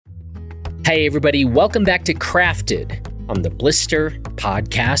Hey everybody, welcome back to Crafted on the Blister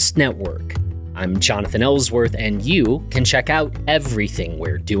Podcast Network. I'm Jonathan Ellsworth, and you can check out everything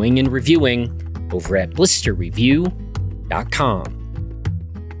we're doing and reviewing over at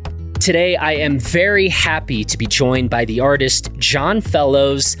blisterreview.com. Today, I am very happy to be joined by the artist John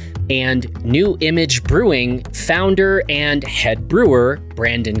Fellows and New Image Brewing founder and head brewer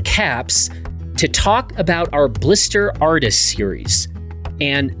Brandon Capps to talk about our Blister Artist Series.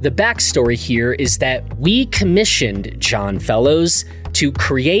 And the backstory here is that we commissioned John Fellows to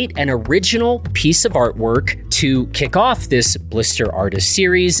create an original piece of artwork to kick off this Blister Artist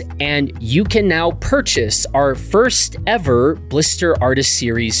Series, and you can now purchase our first ever Blister Artist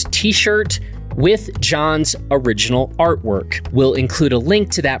Series t-shirt with John's original artwork. We'll include a link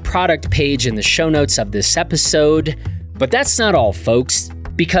to that product page in the show notes of this episode, but that's not all, folks,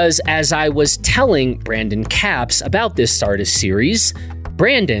 because as I was telling Brandon Capps about this artist series,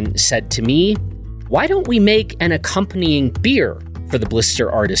 Brandon said to me, why don't we make an accompanying beer for the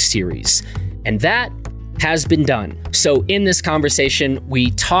Blister Artist Series? And that has been done. So in this conversation, we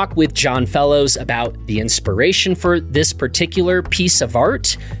talk with John Fellows about the inspiration for this particular piece of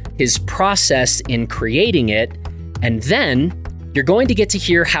art, his process in creating it, and then you're going to get to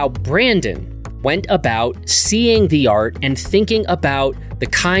hear how Brandon went about seeing the art and thinking about the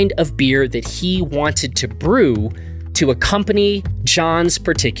kind of beer that he wanted to brew to accompany John's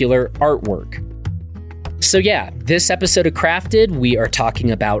particular artwork. So yeah, this episode of Crafted, we are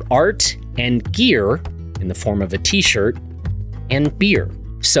talking about art and gear in the form of a t-shirt and beer.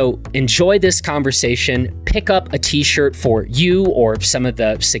 So enjoy this conversation, pick up a t-shirt for you or some of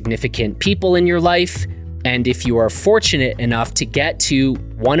the significant people in your life. And if you are fortunate enough to get to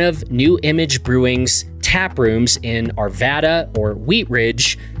one of New Image Brewing's tap rooms in Arvada or Wheat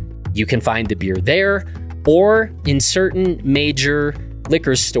Ridge, you can find the beer there or in certain major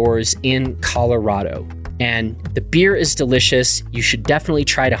liquor stores in Colorado. And the beer is delicious. You should definitely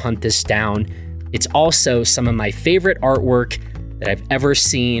try to hunt this down. It's also some of my favorite artwork that I've ever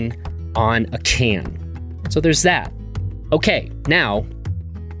seen on a can. So there's that. Okay, now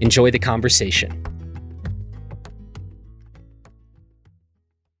enjoy the conversation.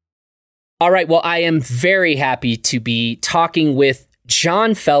 All right, well, I am very happy to be talking with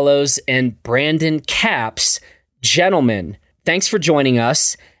John Fellows and Brandon Capps. Gentlemen, thanks for joining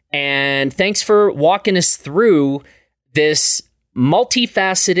us, and thanks for walking us through this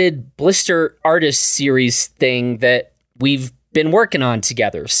multifaceted Blister Artist Series thing that we've been working on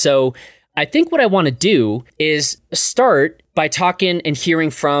together. So I think what I want to do is start by talking and hearing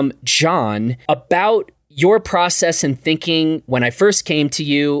from John about your process and thinking when I first came to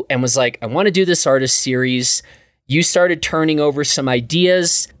you and was like, I want to do this artist series. You started turning over some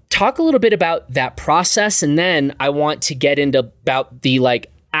ideas. Talk a little bit about that process, and then I want to get into about the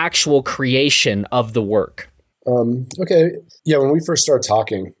actual creation of the work. Okay. Yeah, when we first started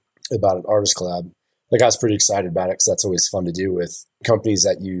talking about an artist collab, I was pretty excited about it because that's always fun to do with companies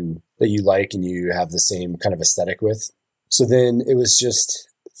that you like and you have the same kind of aesthetic with. So then it was just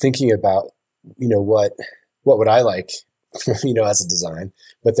thinking about, what would I like, as a design,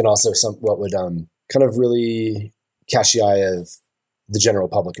 but then also what would kind of really catch the eye of the general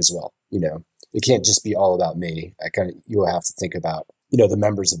public as well. It can't just be all about me. You will have to think about, the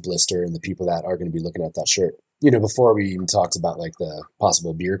members of Blister and the people that are going to be looking at that shirt, before we even talked about the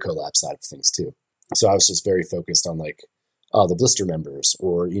possible beer collab side of things too. So I was just very focused on the Blister members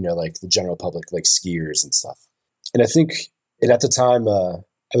or, the general public, skiers and stuff. And I think, and at the time, I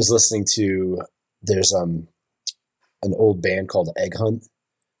was listening to, there's an old band called Egg Hunt.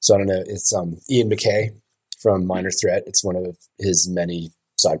 So I don't know, it's Ian MacKaye from Minor Threat. It's one of his many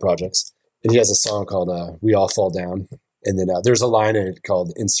side projects. And he has a song called We All Fall Down. And then there's a line in it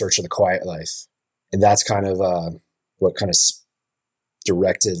called In Search of the Quiet Life. And that's kind of what kind of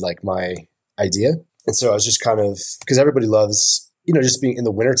directed my idea. And so I was just kind of, because everybody loves, just being in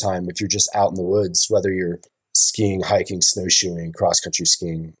the wintertime, if you're just out in the woods, whether you're skiing, hiking, snowshoeing, cross-country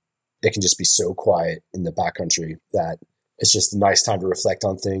skiing, it can just be so quiet in the backcountry that it's just a nice time to reflect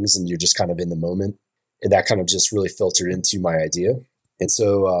on things and you're just kind of in the moment. And that kind of just really filtered into my idea. And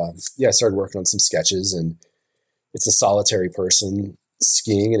so, I started working on some sketches, and it's a solitary person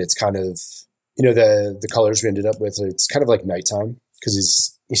skiing, and it's kind of, the colors we ended up with, it's kind of like nighttime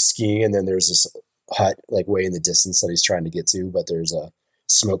because he's skiing, and then there's this hut way in the distance that he's trying to get to, but there's a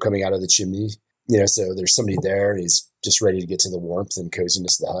smoke coming out of the chimney, so there's somebody there and he's just ready to get to the warmth and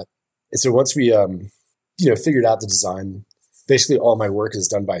coziness of the hut. And so once we, figured out the design, basically all my work is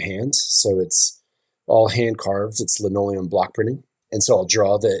done by hand. So it's all hand carved. It's linoleum block printing. And so I'll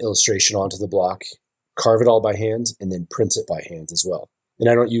draw the illustration onto the block, carve it all by hand, and then print it by hand as well. And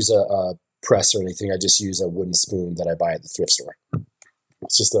I don't use a press or anything. I just use a wooden spoon that I buy at the thrift store.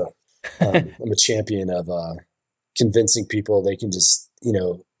 It's just I'm a champion of convincing people they can just,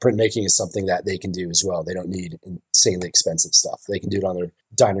 printmaking is something that they can do as well. They don't need insanely expensive stuff. They can do it on their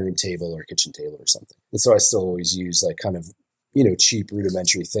dining room table or kitchen table or something. And so I still always use like kind of, cheap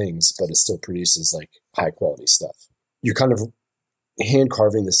rudimentary things, but it still produces like high quality stuff. You're kind of hand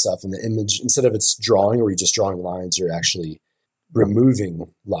carving this stuff in the image. Instead of it's drawing or you're just drawing lines, you're actually removing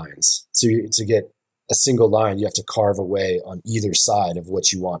lines. So to get a single line, you have to carve away on either side of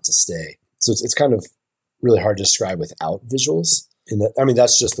what you want to stay. So it's kind of really hard to describe without visuals. And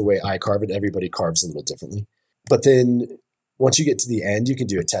that's just the way I carve it. Everybody carves a little differently. But then once you get to the end, you can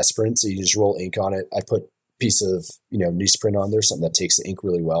do a test print. So you just roll ink on it. I put a piece of, newsprint on there, something that takes the ink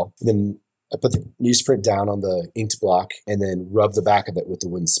really well. And then I put the newsprint down on the inked block and then rub the back of it with the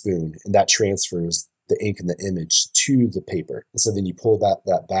wooden spoon. And that transfers the ink and the image to the paper. And so then you pull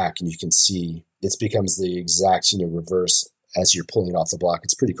that back and you can see it becomes the exact, reverse as you're pulling it off the block.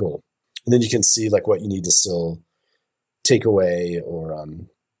 It's pretty cool. And then you can see like what you need to still take away or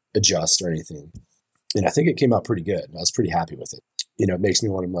adjust or anything. And I think it came out pretty good. I was pretty happy with it. It makes me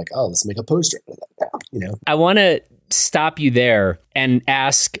want to like, oh, let's make a poster out of that now, I want to stop you there and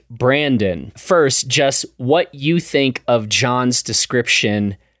ask Brandon first, just what you think of John's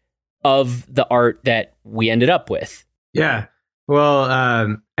description of the art that we ended up with. Yeah. Well,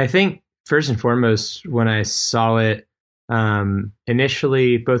 I think first and foremost, when I saw it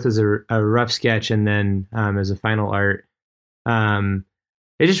initially, both as a rough sketch and then as a final art,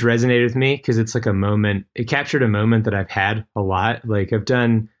 it just resonated with me because it's like a moment. It captured a moment that I've had a lot. Like I've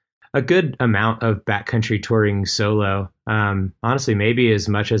done a good amount of backcountry touring solo. Honestly, maybe as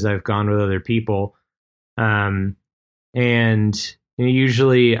much as I've gone with other people. And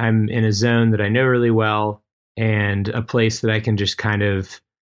usually I'm in a zone that I know really well and a place that I can just kind of,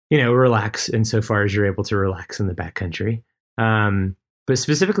 relax insofar as you're able to relax in the backcountry. But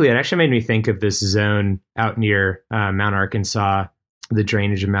specifically, it actually made me think of this zone out near Mount Arkansas, the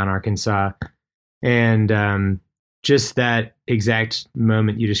drainage of Mount Arkansas. And just that exact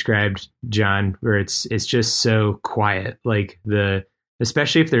moment you described, John, where it's just so quiet, like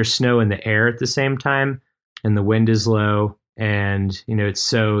especially if there's snow in the air at the same time and the wind is low and, it's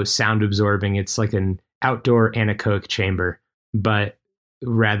so sound absorbing. It's like an outdoor anechoic chamber, but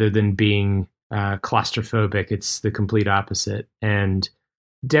rather than being claustrophobic, it's the complete opposite. And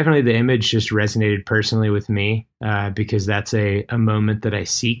definitely the image just resonated personally with me because that's a moment that I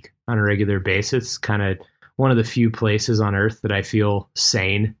seek on a regular basis. Kind of one of the few places on earth that I feel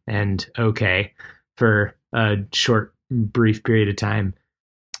sane and okay for a short, brief period of time.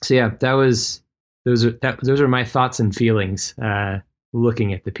 So yeah, those are my thoughts and feelings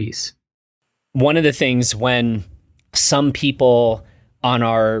looking at the piece. One of the things when some people on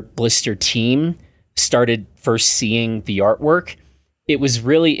our Blister team started first seeing the artwork, it was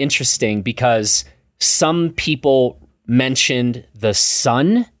really interesting because some people mentioned the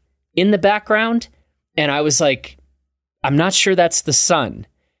sun in the background. And I was like, I'm not sure that's the sun.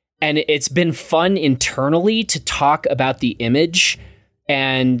 And it's been fun internally to talk about the image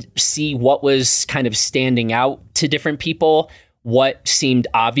and see what was kind of standing out to different people, what seemed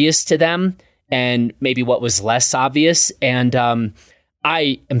obvious to them, and maybe what was less obvious. And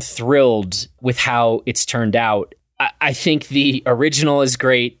I am thrilled with how it's turned out. I think the original is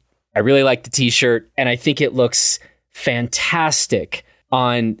great. I really like the t-shirt, and I think it looks fantastic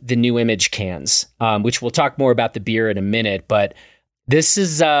on the new image cans, which we'll talk more about the beer in a minute. But this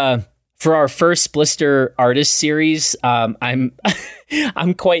is for our first Blister artist series. I'm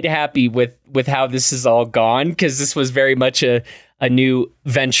quite happy with how this has all gone because this was very much a new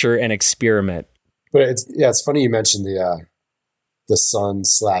venture and experiment. But it's funny you mentioned the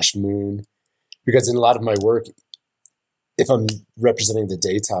sun/moon, because in a lot of my work, if I'm representing the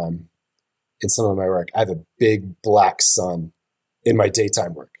daytime in some of my work, I have a big black sun in my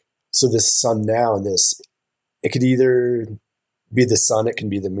daytime work. So this sun now and it could either be the sun, it can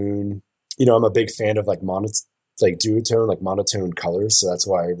be the moon. I'm a big fan of like duotone, like monotone colors. So that's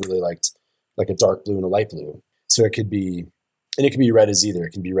why I really liked like a dark blue and a light blue. So it could be read as either.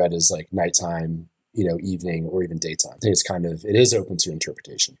 It can be read as like nighttime, evening, or even daytime. I think it is open to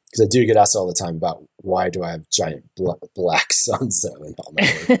interpretation, because I do get asked all the time about why do I have giant black suns though in all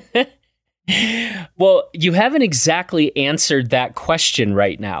my work. Well, you haven't exactly answered that question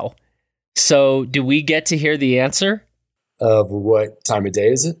right now. So do we get to hear the answer? Of what time of day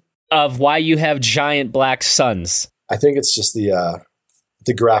is it? Of why you have giant black suns. I think it's just the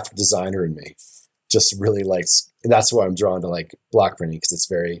graphic designer in me just really likes, and that's why I'm drawn to like block printing, because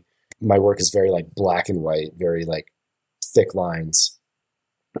my work is very like black and white, very like thick lines.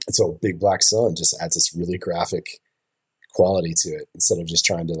 And so Big Black Sun just adds this really graphic quality to it instead of just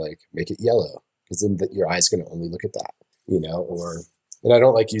trying to like make it yellow, because then your eye's going to only look at that, and I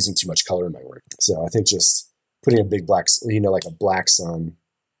don't like using too much color in my work. So I think just putting a big black, like a black sun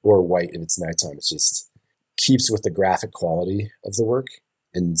or white if it's nighttime, it just keeps with the graphic quality of the work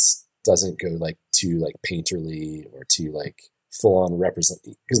and doesn't go like too like painterly or too like full on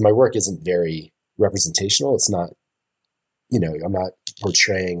because my work isn't very representational. It's not, I'm not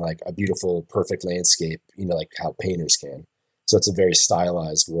portraying like a beautiful, perfect landscape, like how painters can. So it's a very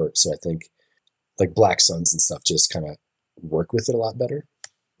stylized work. So I think like black suns and stuff just kind of work with it a lot better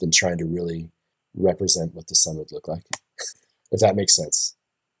than trying to really represent what the sun would look like, if that makes sense.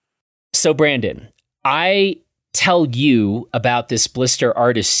 So Brandon, I tell you about this Blister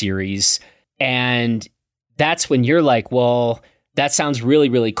artist series, and that's when you're like, well, that sounds really,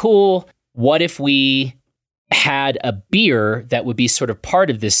 really cool. What if we had a beer that would be sort of part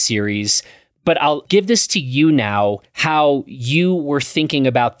of this series? But I'll give this to you now, how you were thinking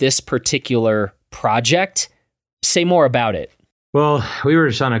about this particular project. Say more about it. Well, we were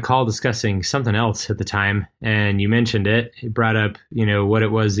just on a call discussing something else at the time, and you mentioned it. You brought up, what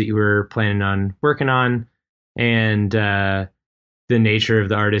it was that you were planning on working on and the nature of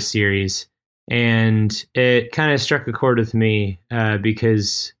the artist series. And it kind of struck a chord with me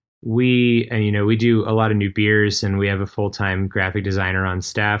because we do a lot of new beers, and we have a full-time graphic designer on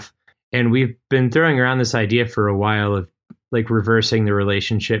staff. And we've been throwing around this idea for a while of like reversing the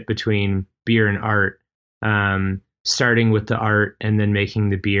relationship between beer and art. Starting with the art and then making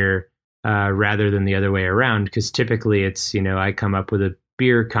the beer rather than the other way around. Because typically it's, I come up with a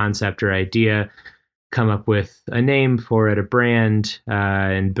beer concept or idea, come up with a name for it, a brand,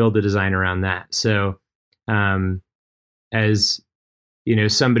 and build the design around that. So as,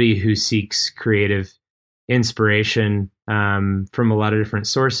 somebody who seeks creative inspiration from a lot of different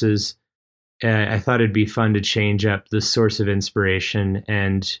sources, I thought it'd be fun to change up the source of inspiration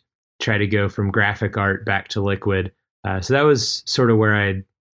and try to go from graphic art back to liquid. So that was sort of where I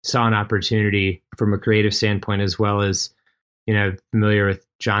saw an opportunity from a creative standpoint, as well as, familiar with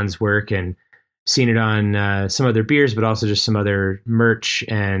John's work and seen it on some other beers, but also just some other merch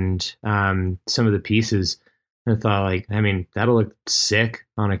and some of the pieces. And I thought that'll look sick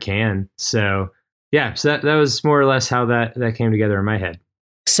on a can. So yeah, so that was more or less how that came together in my head.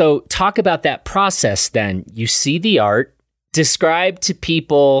 So talk about that process then. You see the art, describe to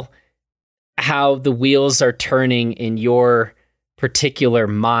people how the wheels are turning in your particular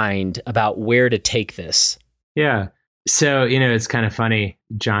mind about where to take this. Yeah. So, it's kind of funny,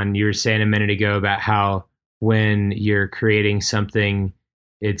 John, you were saying a minute ago about how when you're creating something,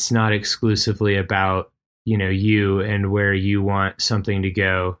 it's not exclusively about, you and where you want something to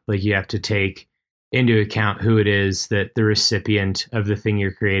go. Like you have to take into account who it is that the recipient of the thing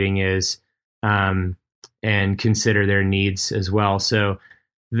you're creating is, and consider their needs as well. So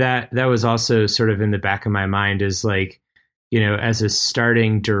that was also sort of in the back of my mind is like, as a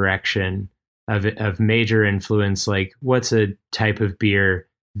starting direction of major influence, like what's a type of beer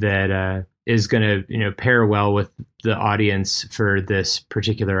that is going to, pair well with the audience for this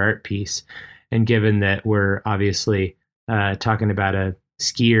particular art piece. And given that we're obviously talking about a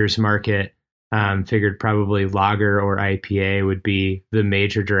skier's market, figured probably lager or IPA would be the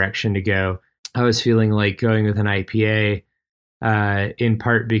major direction to go. I was feeling like going with an IPA in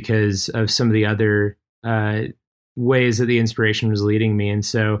part because of some of the other ways that the inspiration was leading me. And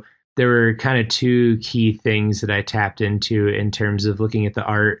so there were kind of two key things that I tapped into in terms of looking at the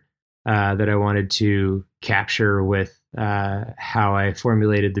art that I wanted to capture with how I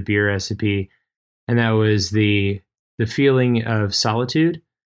formulated the beer recipe. And that was the feeling of solitude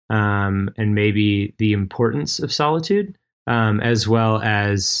and maybe the importance of solitude, as well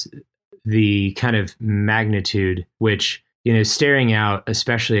as the kind of magnitude, which staring out,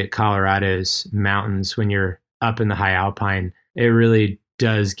 especially at Colorado's mountains when you're up in the high alpine, it really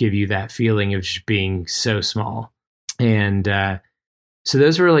does give you that feeling of just being so small. And so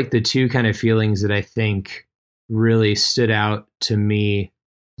those were like the two kind of feelings that I think really stood out to me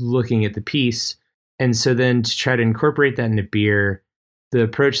looking at the piece. And so then to try to incorporate that into beer, the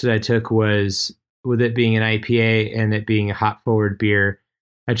approach that I took was, with it being an IPA and it being a hop forward beer,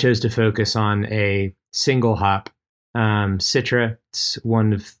 I chose to focus on a single hop, Citra. It's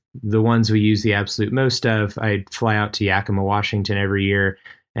one of the ones we use the absolute most of. I fly out to Yakima, Washington every year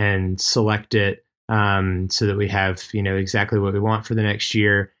and select it so that we have, exactly what we want for the next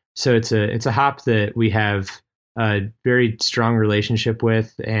year. So it's a hop that we have a very strong relationship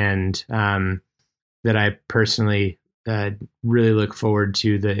with, and that I personally really look forward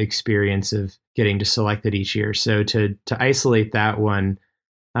to the experience of getting to select it each year. So to isolate that one,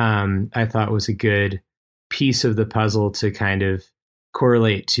 I thought was a good piece of the puzzle to kind of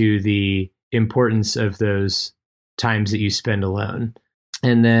correlate to the importance of those times that you spend alone.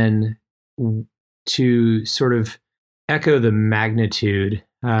 And then to sort of echo the magnitude,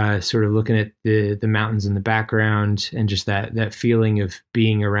 sort of looking at the mountains in the background and just that feeling of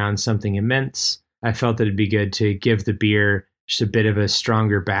being around something immense, I felt that it'd be good to give the beer just a bit of a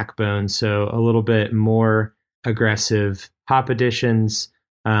stronger backbone. So a little bit more aggressive hop additions,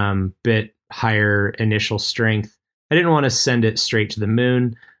 bit higher initial strength. I didn't want to send it straight to the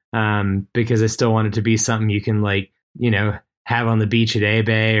moon, because I still want it to be something you can have on the beach at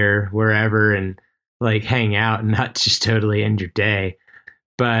A-Bay or wherever and hang out and not just totally end your day.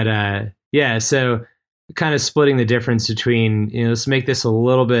 But so kind of splitting the difference between, let's make this a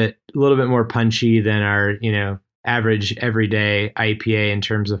little bit more punchy than our, average everyday IPA in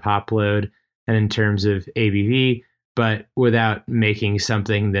terms of hop load and in terms of ABV, but without making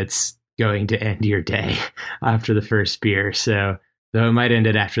something that's going to end your day after the first beer. So though it might end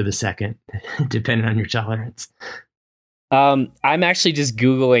it after the second, depending on your tolerance. I'm actually just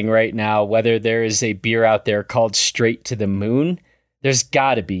Googling right now whether there is a beer out there called Straight to the Moon. There's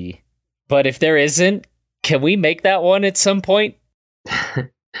gotta be. But if there isn't, can we make that one at some point?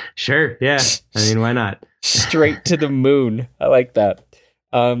 Sure. Yeah. I mean, why not? Straight to the Moon. I like that.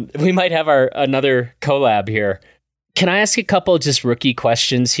 We might have another collab here. Can I ask a couple just rookie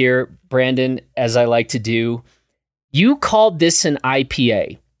questions here, Brandon, as I like to do? You called this an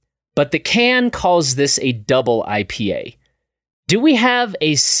IPA, but the can calls this a double IPA. Do we have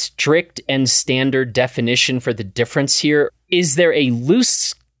a strict and standard definition for the difference here? Is there a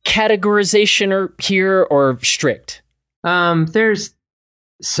loose categorization here or strict? There's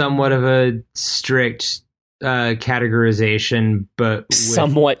somewhat of a strict categorization, but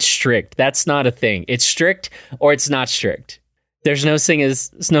somewhat strict. That's not a thing. It's strict or it's not strict. There's no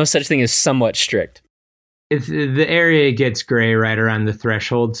such thing as somewhat strict. If the area gets gray right around the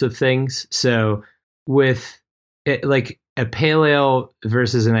thresholds of things. So with it, like a pale ale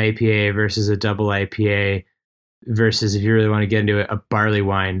versus an IPA versus a double IPA versus, if you really want to get into it, a barley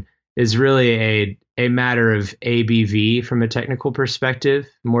wine is really a matter of ABV from a technical perspective,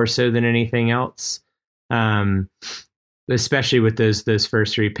 more so than anything else. Especially with those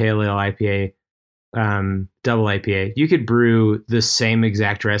first three, pale ale, IPA, double IPA, you could brew the same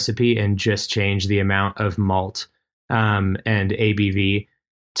exact recipe and just change the amount of malt and ABV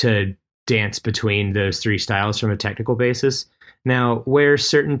to dance between those three styles from a technical basis. Now, where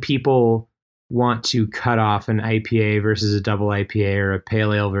certain people want to cut off an IPA versus a double IPA or a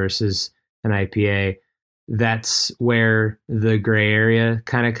pale ale versus an IPA, that's where the gray area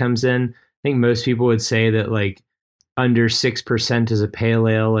kind of comes in. I think most people would say that under 6% is a pale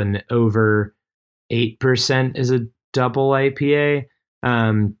ale and over 8% is a double IPA.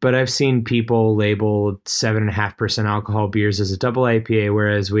 But I've seen people label 7.5% alcohol beers as a double IPA,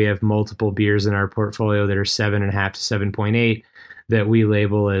 whereas we have multiple beers in our portfolio that are 7.5 to 7.8 that we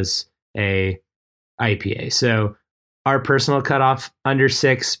label as a IPA. So our personal cutoff, under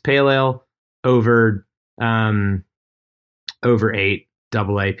 6 pale ale, over 8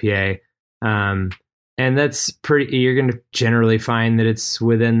 double IPA. And that's pretty, you're going to generally find that it's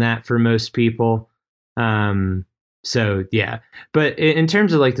within that for most people. So yeah, but in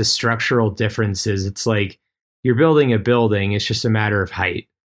terms of the structural differences, it's you're building a building. It's just a matter of height.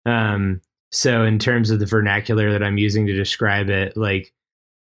 So in terms of the vernacular that I'm using to describe it,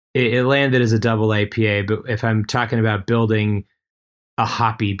 it landed as a double IPA, but if I'm talking about building a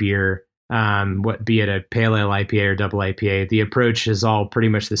hoppy beer, be it a pale ale IPA or double IPA, the approach is all pretty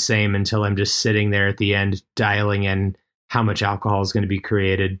much the same until I'm just sitting there at the end dialing in how much alcohol is going to be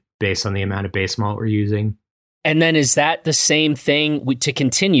created based on the amount of base malt we're using. And then is that the same thing to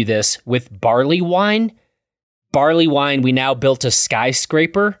continue this with barley wine? Barley wine, we now built a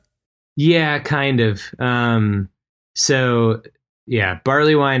skyscraper? Yeah, kind of. So yeah,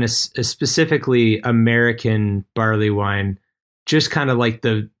 barley wine is specifically American barley wine, just kind of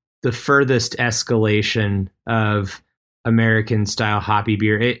the furthest escalation of American style hoppy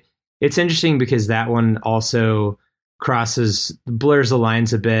beer. It's interesting because that one also blurs the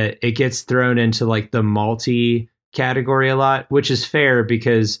lines a bit. It gets thrown into the malty category a lot, which is fair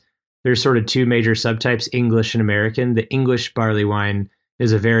because there's sort of two major subtypes, English and American. The English barley wine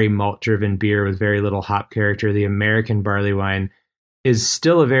is a very malt driven beer with very little hop character. The American barley wine is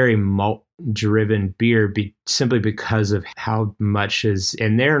still a very malt driven beer simply because of how much is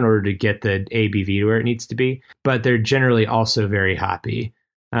in there in order to get the ABV to where it needs to be, but they're generally also very hoppy.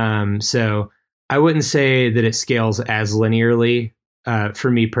 So I wouldn't say that it scales as linearly.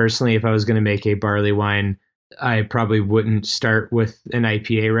 For me personally, if I was going to make a barley wine I probably wouldn't start with an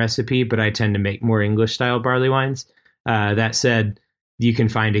IPA recipe, but I tend to make more English style barley wines. That said, you can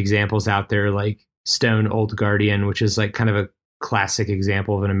find examples out there like Stone Old Guardian, which is like kind of a classic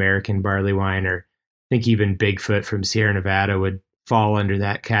example of an American barley wine, or I think even Bigfoot from Sierra Nevada would fall under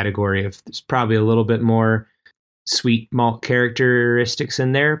that category of there's probably a little bit more sweet malt characteristics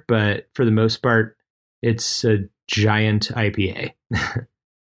in there, but for the most part, it's a giant IPA.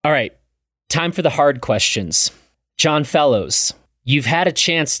 All right, time for the hard questions. John Fellows, you've had a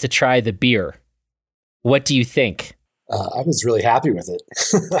chance to try the beer. What do you think? I was really happy with it.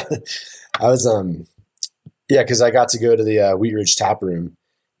 I was, because I got to go to the Wheat Ridge tap room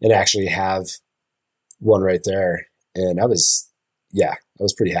and actually have one right there. And I was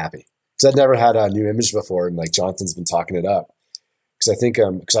pretty happy because I'd never had a New Image before. And like Jonathan's been talking it up because I think,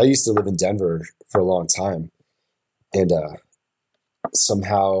 because I used to live in Denver for a long time and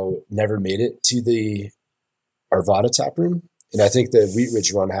somehow never made it to the Arvada tap room. And I think the Wheat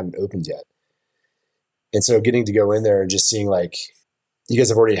Ridge one hadn't opened yet. And so getting to go in there and just seeing like, you guys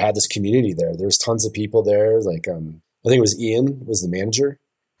have already had this community there. There's tons of people there. Like, I think it was Ian was the manager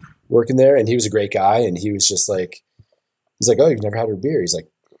working there, and he was a great guy. And he was just like, he's like, oh, you've never had our beer? He's like,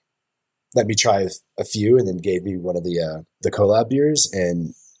 let me try a few, and then gave me one of the collab beers.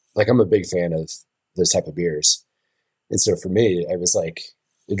 And like, I'm a big fan of those type of beers. And so for me, it was like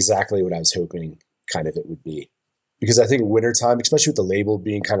exactly what I was hoping kind of it would be, because I think wintertime, especially with the label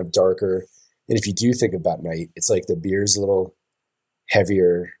being kind of darker, and if you do think about night, it's like the beer's a little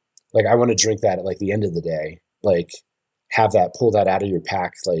heavier. Like I want to drink that at like the end of the day, like have that, pull that out of your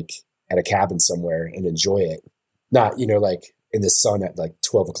pack, like at a cabin somewhere and enjoy it. Not, like in the sun at like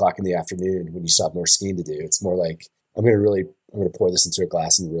 12 o'clock in the afternoon when you still have more skiing to do. It's more like, I'm going to pour this into a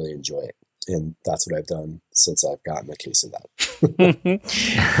glass and really enjoy it. And that's what I've done since I've gotten a case of that.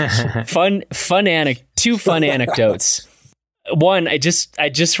 Two fun anecdotes. One, I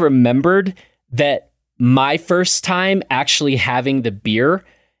just remembered that my first time actually having the beer,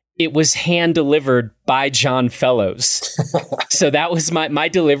 it was hand delivered by John Fellows. So that was my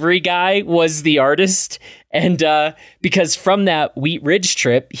delivery guy was the artist. And because from that Wheat Ridge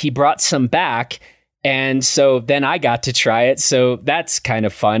trip, he brought some back. And so then I got to try it. So that's kind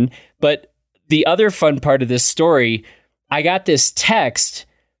of fun. But the other fun part of this story, I got this text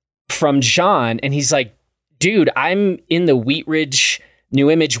from John and he's like, dude, I'm in the New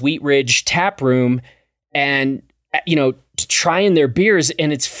Image Wheat Ridge tap room and, trying their beers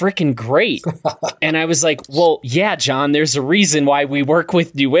and it's freaking great. And I was like, well, yeah, John, there's a reason why we work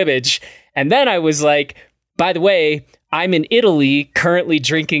with New Image. And then I was like, by the way, I'm in Italy currently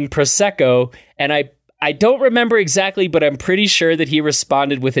drinking Prosecco. And I don't remember exactly, but I'm pretty sure that he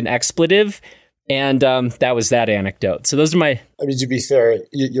responded with an expletive. And that was that anecdote. So those are my... I mean, to be fair,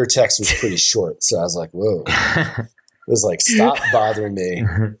 your text was pretty short. So I was like, whoa. It was like, stop bothering me.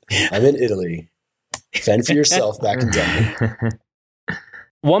 I'm in Italy. Fend for yourself back in Denver.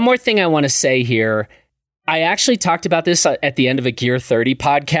 One more thing I want to say here. I actually talked about this at the end of a Gear 30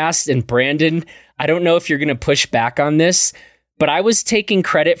 podcast. And Brandon, I don't know if you're going to push back on this, but I was taking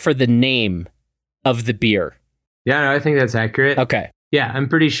credit for the name of the beer. Yeah, no, I think that's accurate. Okay. Yeah, I'm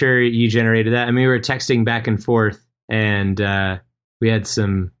pretty sure you generated that. I mean, we were texting back and forth, and we had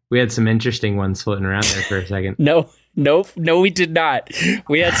some interesting ones floating around there for a second. No, we did not.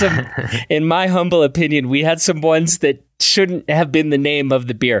 We had some, in my humble opinion, we had some ones that shouldn't have been the name of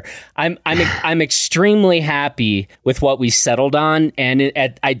the beer. I'm extremely happy with what we settled on, and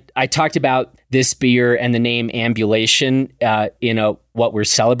I talked about this beer and the name Ambulation in what we're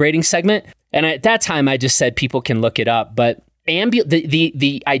celebrating segment, and at that time I just said people can look it up, but.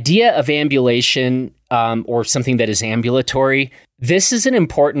 The idea of ambulation or something that is ambulatory, this is an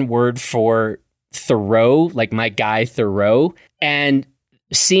important word for Thoreau, like my guy Thoreau. And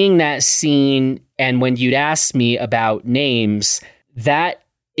seeing that scene, and when you'd asked me about names, that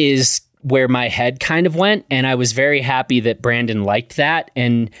is where my head kind of went. And I was very happy that Brandon liked that.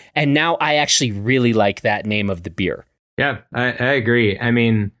 And now I actually really like that name of the beer. Yeah, I agree. I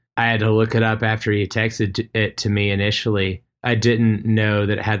mean, I had to look it up after you texted it to me initially. I didn't know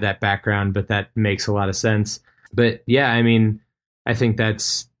that it had that background, but that makes a lot of sense. But yeah, I mean, I think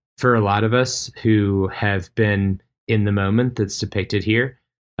that's for a lot of us who have been in the moment that's depicted here.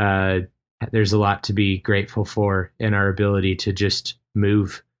 There's a lot to be grateful for in our ability to just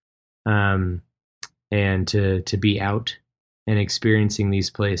move and to be out and experiencing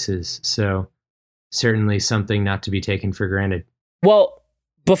these places. So certainly something not to be taken for granted. Well,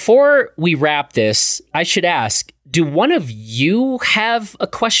 before we wrap this, I should ask, do one of you have a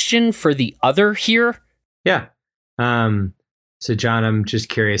question for the other here? Yeah. So John, I'm just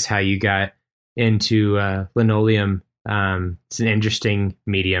curious how you got into linoleum. It's an interesting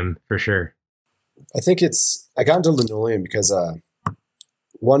medium for sure. I got into linoleum because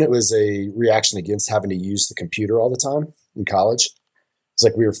one, it was a reaction against having to use the computer all the time in college. It's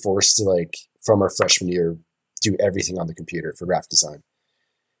like we were forced to, like, from our freshman year, do everything on the computer for graphic design.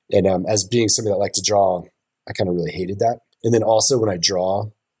 And as being somebody that liked to draw, I kind of really hated that. And then also when I draw,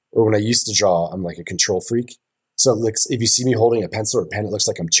 or when I used to draw, I'm like a control freak. So it looks, if you see me holding a pencil or pen, it looks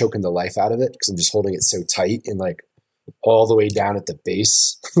like I'm choking the life out of it because I'm just holding it so tight and like all the way down at the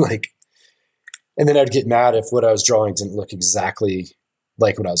base. Like, and then I'd get mad if what I was drawing didn't look exactly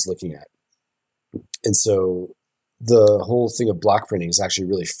like what I was looking at. And so the whole thing of block printing has actually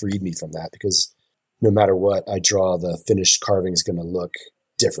really freed me from that, because no matter what I draw, the finished carving is going to look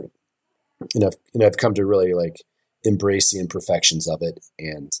different. And I've come to really like embrace the imperfections of it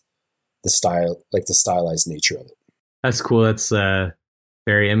and the style, like the stylized nature of it. That's cool. That's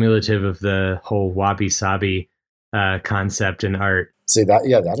very emulative of the whole wabi-sabi concept in art. See that?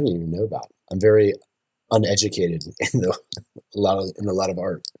 Yeah, that I didn't even know about. I'm very uneducated in a lot of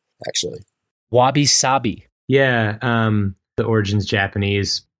art, actually. Wabi-sabi. Yeah, the origin's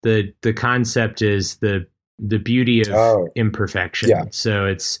Japanese. The concept is the beauty of imperfection. Yeah. So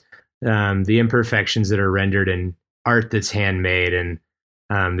it's the imperfections that are rendered in art that's handmade, and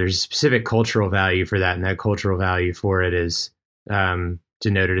there's a specific cultural value for that, and that cultural value for it is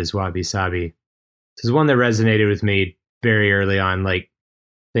denoted as wabi-sabi. This is one that resonated with me very early on. Like,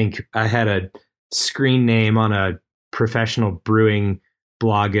 I think I had a screen name on a professional brewing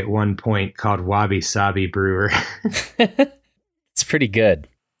blog at one point called Wabi Sabi Brewer. It's pretty good.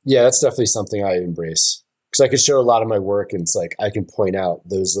 Yeah, that's definitely something I embrace, because I could show a lot of my work and it's like I can point out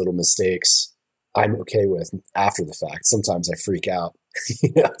those little mistakes I'm okay with after the fact. Sometimes I freak out.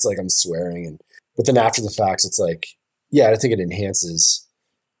 It's like I'm swearing, but then after the fact, it's like, yeah, I think it enhances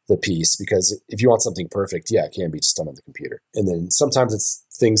the piece, because if you want something perfect, yeah, it can be just done on the computer. And then sometimes it's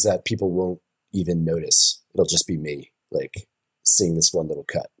things that people won't even notice. It'll just be me, like, seeing this one little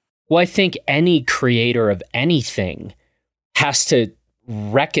cut. Well, I think any creator of anything has to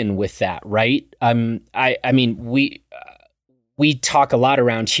reckon with that, right? I mean, we talk a lot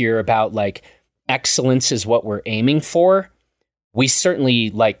around here about like excellence is what we're aiming for. We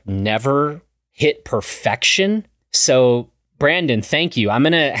certainly like never hit perfection. So Brandon, thank you. I'm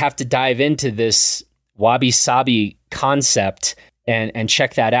going to have to dive into this wabi-sabi concept and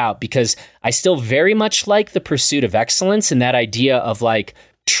check that out, because I still very much like the pursuit of excellence and that idea of like,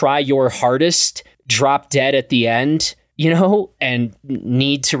 try your hardest, drop dead at the end, and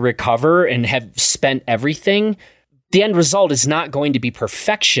need to recover and have spent everything. The end result is not going to be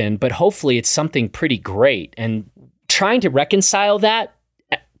perfection, but hopefully it's something pretty great. And trying to reconcile that,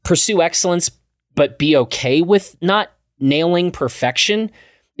 pursue excellence, but be okay with not nailing perfection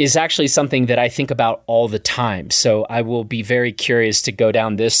is actually something that I think about all the time. So I will be very curious to go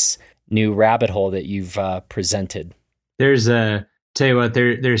down this new rabbit hole that you've presented. There's tell you what,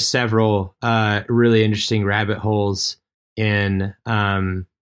 there's several really interesting rabbit holes in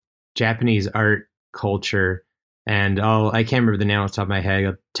Japanese art culture. And I can't remember the name off the top of my head.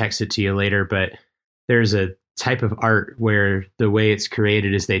 I'll text it to you later, but there's a type of art where the way it's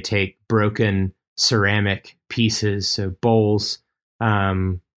created is they take broken ceramic pieces, so bowls,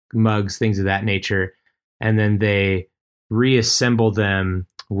 mugs, things of that nature, and then they reassemble them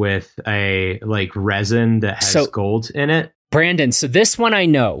with a like resin that has gold in it. Brandon, so this one I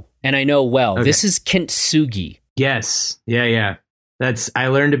know, and I know well. Okay. This is kintsugi. Yes. Yeah. I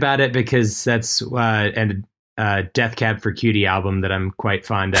learned about it because that's Death Cab for Cutie album that I'm quite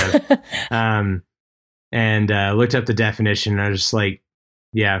fond of. And looked up the definition, and I was just like,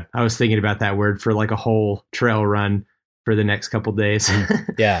 yeah, I was thinking about that word for like a whole trail run for the next couple days.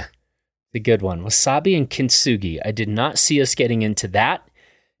 Yeah, the good one. Wasabi and kintsugi. I did not see us getting into that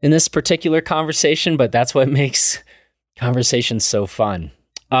in this particular conversation, but that's what makes conversations so fun.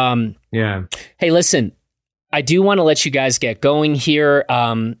 Yeah. Hey, listen, I do want to let you guys get going here,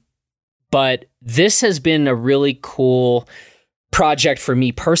 but this has been a really cool project for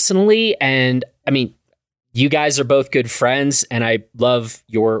me personally. And I mean, you guys are both good friends, and I love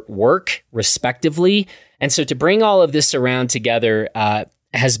your work respectively. And so to bring all of this around together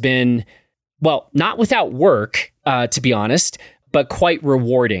has been, well, not without work, to be honest, but quite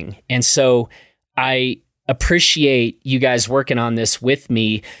rewarding. And so I appreciate you guys working on this with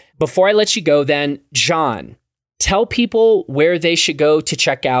me. Before I let you go then, John, tell people where they should go to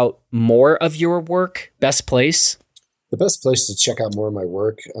check out more of your work. Best place? The best place to check out more of my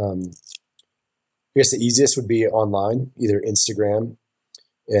work, I guess the easiest would be online, either Instagram,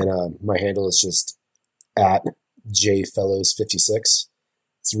 and my handle is just at jfellows56.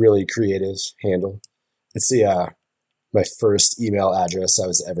 It's a really creative handle. It's the my first email address I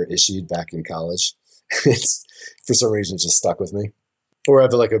was ever issued back in college. It's for some reason it just stuck with me. Or I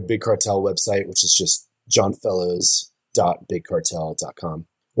have like a Big Cartel website, which is just johnfellows.bigcartel.com.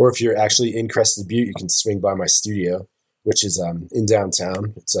 Or if you're actually in Crested Butte, you can swing by my studio, which is in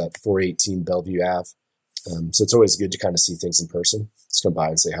downtown. It's at 418 Bellevue Ave. So it's always good to kind of see things in person. Just come by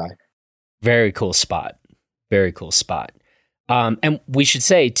and say hi. Very cool spot. Very cool spot. And we should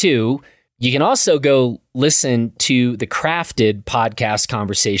say, too, you can also go listen to the Crafted podcast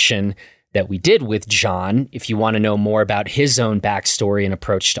conversation that we did with John if you want to know more about his own backstory and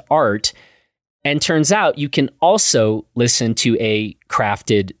approach to art. And turns out you can also listen to a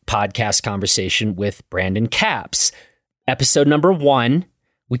Crafted podcast conversation with Brandon Capps. Episode number 1,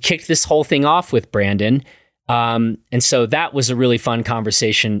 we kicked this whole thing off with Brandon. And so that was a really fun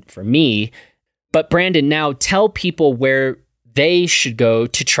conversation for me. But Brandon, now tell people where they should go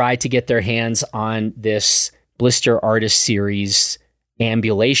to try to get their hands on this Blister Artist Series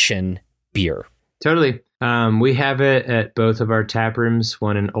Ambulation beer. Totally. We have it at both of our tap rooms,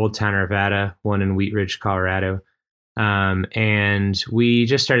 one in Old Town, Nevada, one in Wheat Ridge, Colorado. And we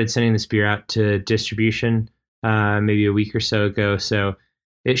just started sending this beer out to distribution maybe a week or so ago. So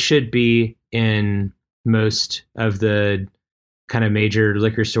it should be in most of the kind of major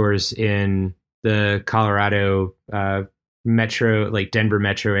liquor stores in the Colorado metro, like Denver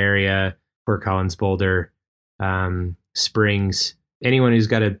metro area, Fort Collins, Boulder, Springs. Anyone who's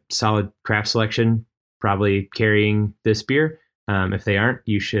got a solid craft selection probably carrying this beer. If they aren't,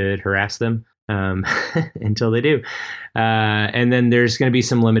 you should harass them until they do. And then there's going to be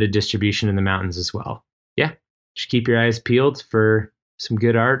some limited distribution in the mountains as well. Yeah, just keep your eyes peeled for some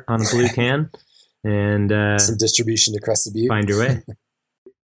good art on a blue can and some distribution to Crested Butte. Find your way.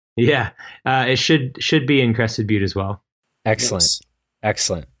 Yeah, it should be in Crested Butte as well. Excellent, Yes.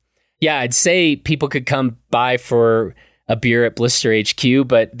 Excellent. Yeah, I'd say people could come by for a beer at Blister HQ,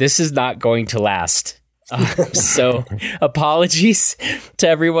 but this is not going to last. So apologies to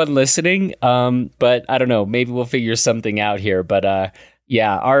everyone listening. But I don't know, maybe we'll figure something out here. But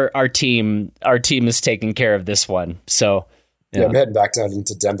yeah, our team is taking care of this one. So yeah, I'm heading back down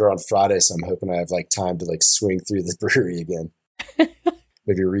into Denver on Friday, so I'm hoping I have like time to like swing through the brewery again.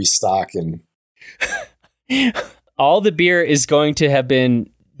 Maybe restock and all the beer is going to have been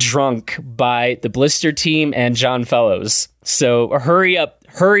drunk by the Blister team and John Fellows. So hurry up,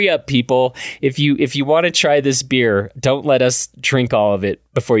 people. If you want to try this beer, don't let us drink all of it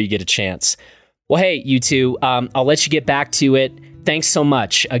before you get a chance. Well, hey, you two, I'll let you get back to it. Thanks so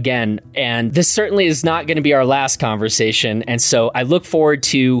much again. And this certainly is not going to be our last conversation. And so I look forward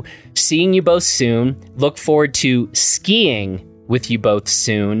to seeing you both soon. Look forward to skiing with you both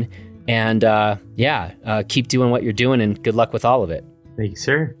soon. And keep doing what you're doing and good luck with all of it. Thank you,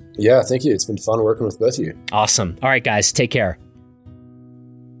 sir. yeah, thank you. It's been fun working with both of you. Awesome. All right, guys, take care.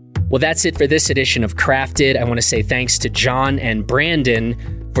 Well, that's it for this edition of Crafted. I want to say thanks to John and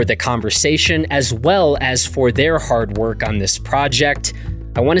Brandon for the conversation, as well as for their hard work on this project.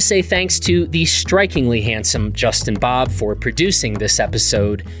 I want to say thanks to the strikingly handsome Justin Bob for producing this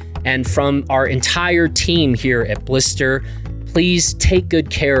episode. And from our entire team here at Blister, please take good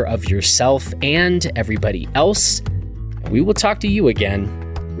care of yourself and everybody else. We will talk to you again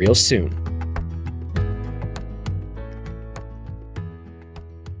real soon.